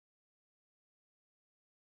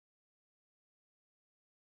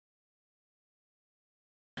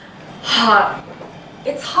hot.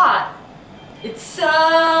 It's hot. It's so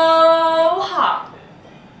hot.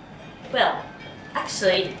 Well,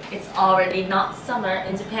 actually, it's already not summer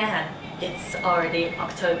in Japan. It's already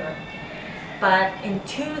October. But in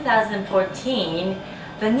 2014,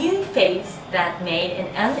 the new phase that made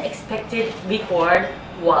an unexpected record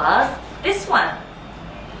was this one,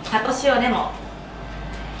 TAKO SHIO.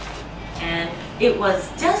 And it was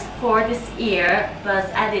just for this year, but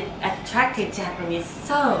as it attracted Japanese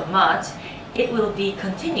so much, it will be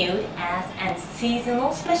continued as a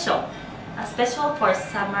seasonal special, a special for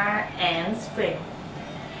summer and spring.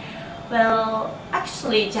 Well,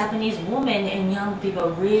 actually, Japanese women and young people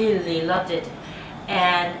really loved it,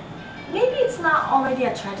 and maybe it's not already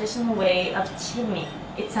a traditional way of chinmi.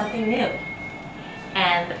 It's something new,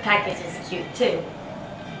 and the package is cute too.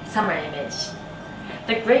 Summer image.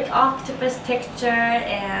 The Greek octopus texture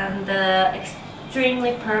and the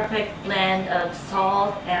extremely perfect blend of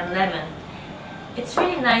salt and lemon. It's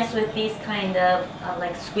really nice with these kind of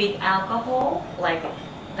like sweet alcohol, like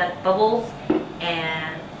that bubbles,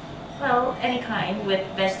 and well, any kind with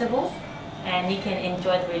vegetables, and you can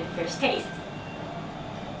enjoy the really fresh taste.